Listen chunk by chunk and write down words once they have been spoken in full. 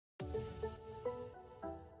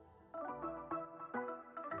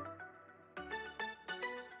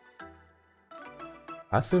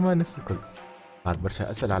عالسلامة الناس الكل. بعد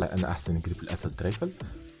برشا أسئلة على أن أحسن جريب الأسل تريفل،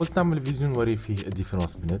 قلت نعمل فيديو نوري فيه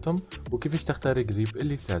الديفرنس بيناتهم وكيفاش تختار جريب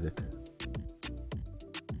اللي يساعدك.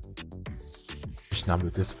 باش نعملو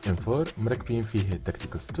تيست ام 4 مركبين فيه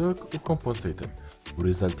تكتيك ستوك وكومبونسيتر،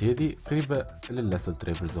 وريزلت هادي قريبة للأسل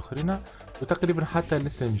تريفلز أخرين وتقريبا حتى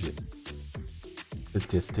للسم جي.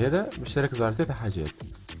 التيست هذا باش نركزو على 3 حاجات: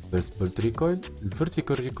 فيرست بولت ريكويل،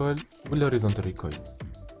 الفيرتيكال ريكويل والهوريزونتال ريكويل.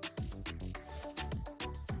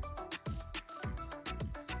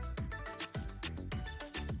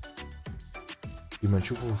 كما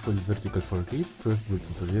نشوفو في الفيرتيكال فور جريب فيرست بولت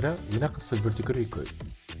صغيرة وينقص في الفيرتيكال ريكويل.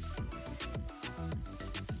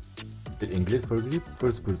 في الانجليد فور جريب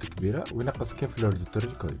فيرست بولت كبيرة وينقص كيف في الهوريزونتال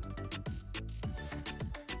ريكويل.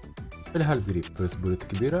 في الهالف جريب فيرست بولت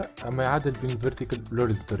كبيرة اما يعادل بين الفيرتيكال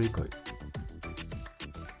والهوريزونتال ريكويل.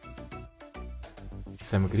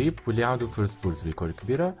 سام جريب واللي عنده فيرست بولت ريكويل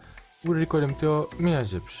كبيرة والريكويل متاعو ما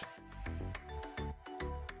يعجبش.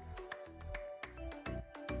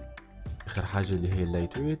 اخر حاجه اللي هي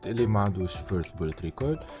اللايت ويت اللي ما عندوش فيرست بولت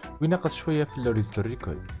ريكويل وينقص شويه في الهوريزونتال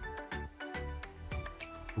ريكويل.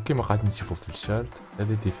 وكما قاعدين نشوفوا في الشارت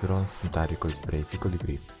هذا الديفيرونس نتاع ريكويل سبراي في كل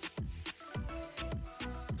جريب.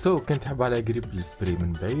 كان تحب على جريب السبراي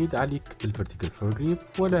من بعيد عليك بالفيرتيكال فور جريب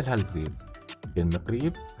ولا الهالف جريب، كان من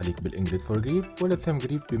قريب عليك بالانجليد فور جريب ولا سام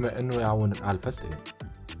جريب بما انه يعاون على الفاست ايم.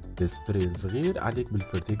 السبراي الصغير عليك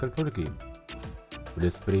بالفيرتيكال فور جريب،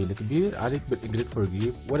 والسبراي الكبير عليك بالانجليد فور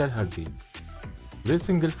جريب ولا الهالف جريب.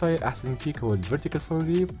 والسنجل فاير احسن بيك هو الفيرتيكال فور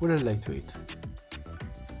جريب ولا اللايت ويت.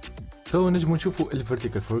 نجمو نشوفو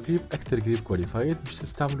الفيرتيكال فور جريب اكثر جريب كواليفايد باش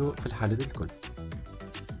تستعملو في الحالات الكل.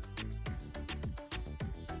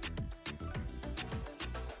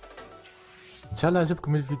 ان شاء الله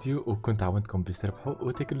عجبكم الفيديو وكنت عاونتكم باش تربحوا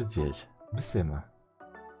وتاكلوا الدجاج بالسلامة.